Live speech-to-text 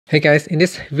Hey guys, in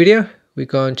this video, we're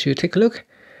going to take a look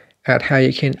at how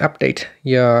you can update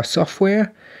your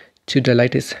software to the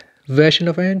latest version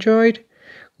of Android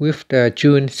with the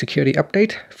June security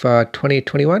update for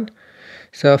 2021.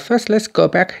 So first, let's go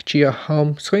back to your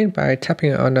home screen by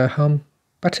tapping on the home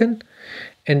button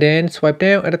and then swipe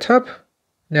down at the top.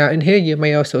 Now in here, you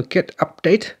may also get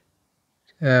update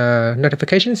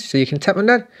notifications, so you can tap on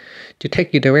that to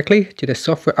take you directly to the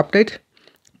software update.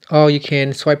 Or you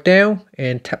can swipe down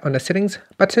and tap on the settings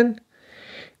button.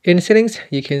 In settings,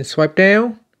 you can swipe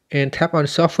down and tap on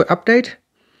software update,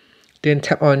 then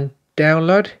tap on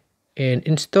download and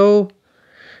install,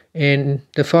 and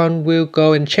the phone will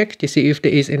go and check to see if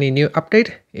there is any new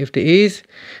update. If there is,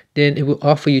 then it will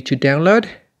offer you to download.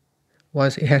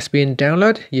 Once it has been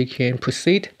downloaded, you can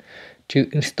proceed to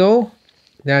install.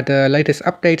 Now the latest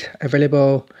update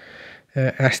available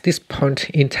at this point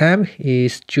in time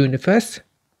is June 1st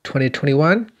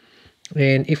 2021,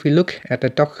 and if we look at the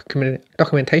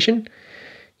documentation,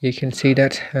 you can see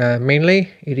that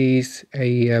mainly it is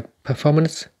a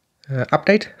performance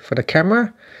update for the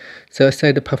camera. So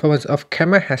the performance of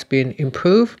camera has been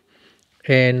improved,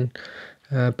 and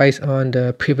based on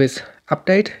the previous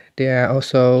update, there are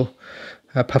also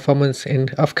performance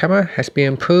of camera has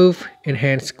been improved,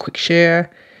 enhanced quick share,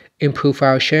 improved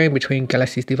file sharing between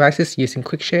Galaxy devices using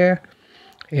quick share,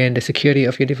 and the security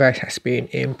of your device has been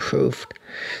improved.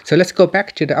 So let's go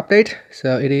back to the update.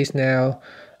 So it is now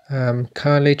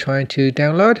currently trying to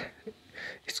download.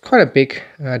 It's quite a big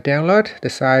download. The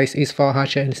size is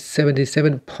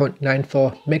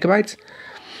 477.94 megabytes.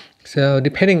 So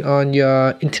depending on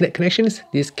your internet connections,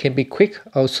 this can be quick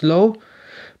or slow.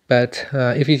 But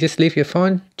if you just leave your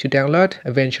phone to download,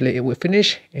 eventually it will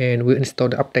finish and will install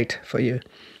the update for you.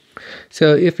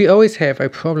 So if you always have a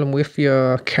problem with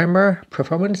your camera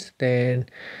performance, then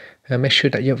make sure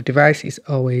that your device is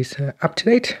always up to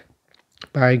date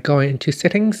by going into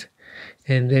settings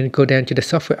and then go down to the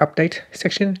software update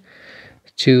section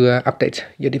to update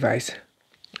your device.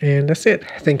 And that's it.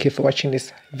 Thank you for watching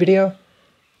this video.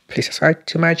 Please subscribe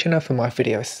to my channel for more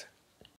videos.